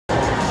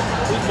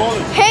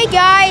Hey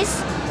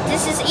guys,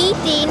 this is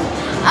Ethan.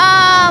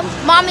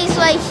 Mommy's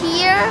right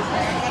here,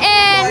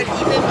 and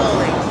Ethan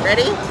bowling.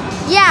 Ready?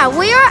 yeah,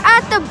 we are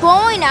at the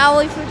bowling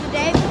alley for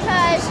today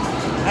because.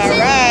 All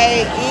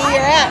right,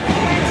 you're up.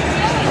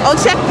 Oh,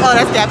 check. Oh,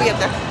 that's Gabby up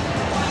there.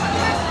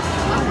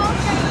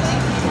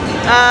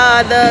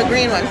 The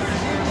green one.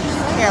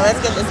 Here,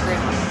 let's get this green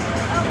one.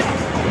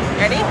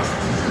 Ready?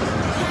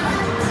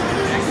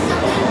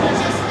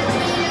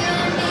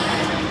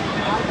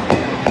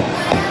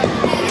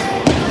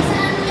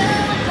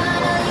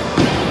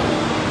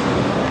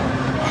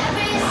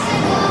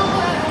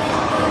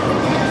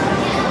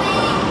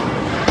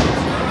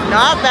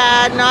 Not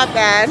bad, not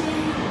bad.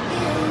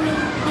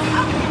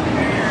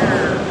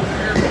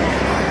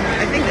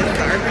 I think this is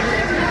ours.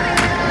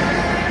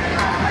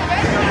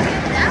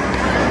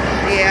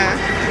 Yeah,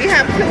 we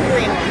have two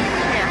green ones.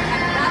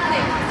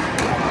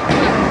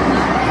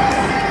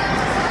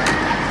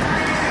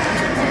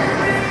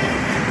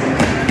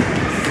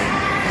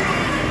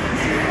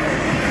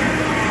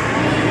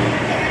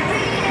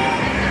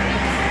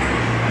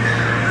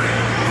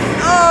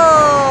 Oh!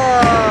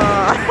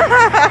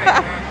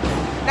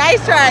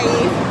 Nice try,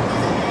 Eve.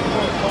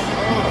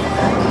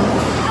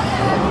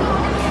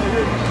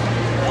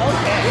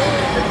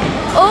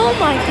 Oh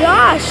my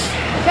gosh,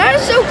 that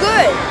is so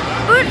good.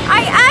 But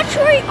I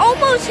actually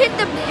almost hit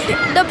the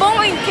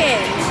bowling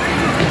pins.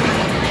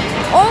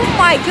 Oh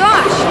my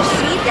gosh, you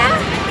see that?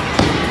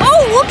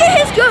 Oh, look at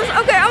his goes.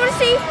 Okay, I want to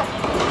see.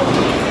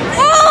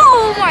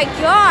 Oh my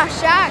gosh,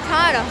 that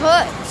kind of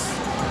hurts.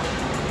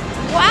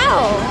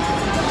 Wow.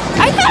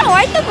 I kind of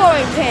like the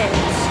bowling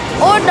pins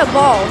or the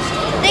balls.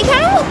 They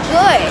kind of look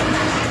good.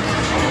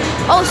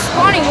 Oh,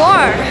 spawning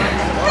more.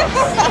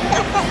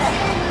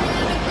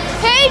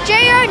 Hey,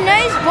 JR,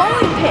 nice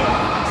bowling pin.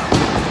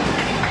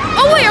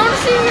 Oh wait, I want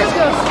to see where this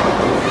goes.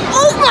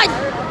 Oh my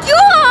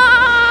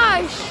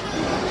gosh!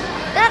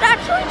 That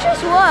actually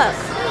just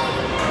worked.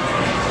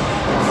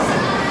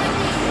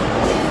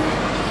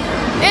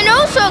 And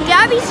also,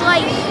 Gabby's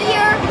like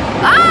here.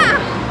 Ah!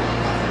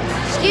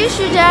 Excuse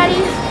you,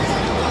 Daddy.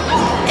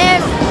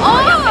 And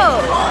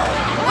oh!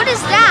 What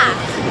is that?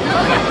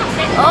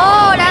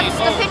 Oh, that's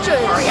the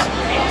pictures.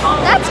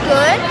 That's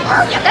good.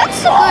 That's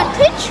the good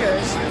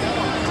pictures.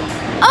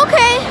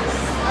 Okay,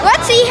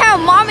 let's see how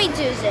Mommy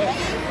does it.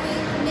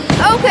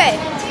 Okay.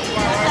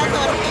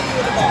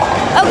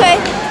 Okay.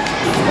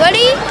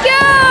 Ready? Go!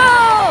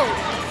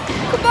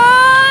 Come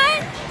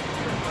on!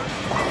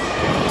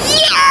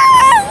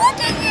 Yeah! Look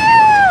at you!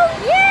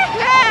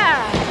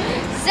 Yeah!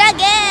 So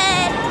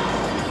good!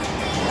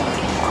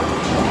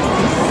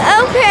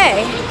 Okay.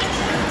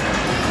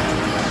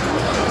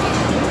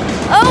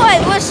 Oh,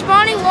 wait, we're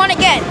spawning one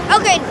again.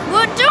 Okay,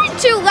 we're doing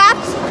 2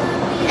 laps.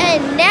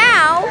 And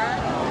now,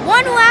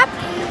 1 lap.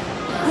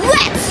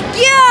 Let's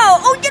go!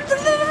 Oh,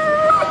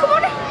 come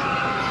on.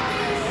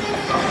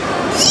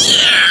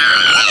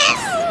 Yes!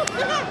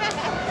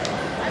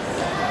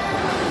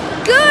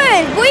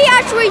 Good. We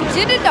actually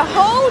did it the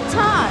whole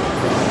time.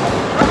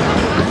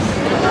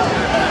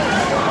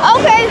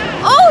 Okay.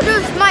 Oh,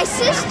 there's my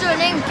sister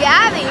named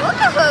Gabby. Look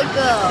at her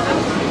go.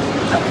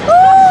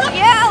 Oh,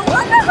 yeah.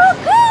 Look at her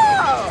go.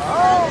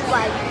 Oh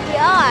my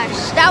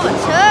gosh. That was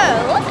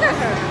her. Look at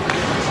her.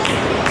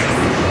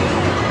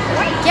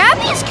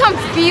 Gabby's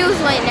confused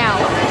right now,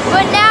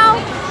 but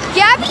now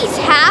Gabby's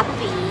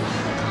happy.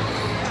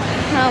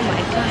 Oh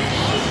my gosh.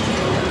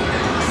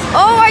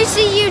 Oh, I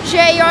see you,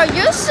 JR.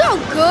 You're so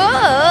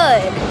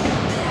good.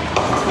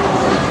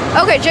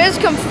 Okay, Jay's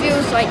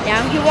confused right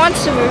now. He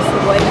wants to move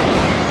away.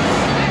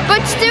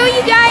 But still,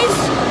 you guys,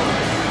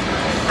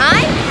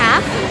 I'm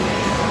happy.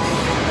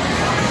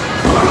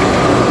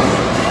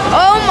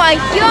 Oh my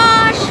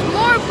gosh,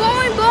 more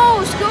bowling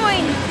balls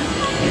going.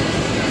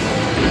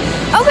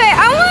 Okay,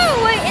 I want to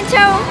wait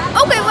until,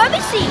 okay, let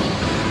me see.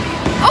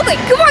 Okay,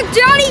 come on,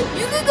 Daddy,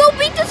 you can go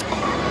beat this.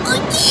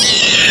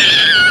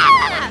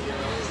 Yeah!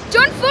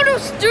 John Photo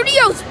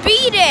Studios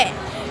beat it.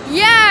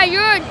 Yeah,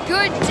 you're a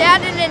good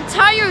dad in the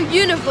entire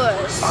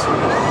universe.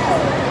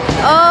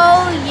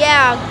 Oh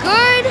yeah,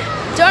 good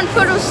John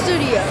Photo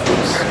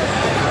Studios.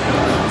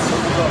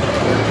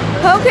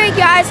 Okay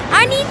guys,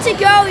 I need to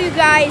go, you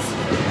guys.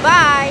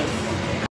 Bye.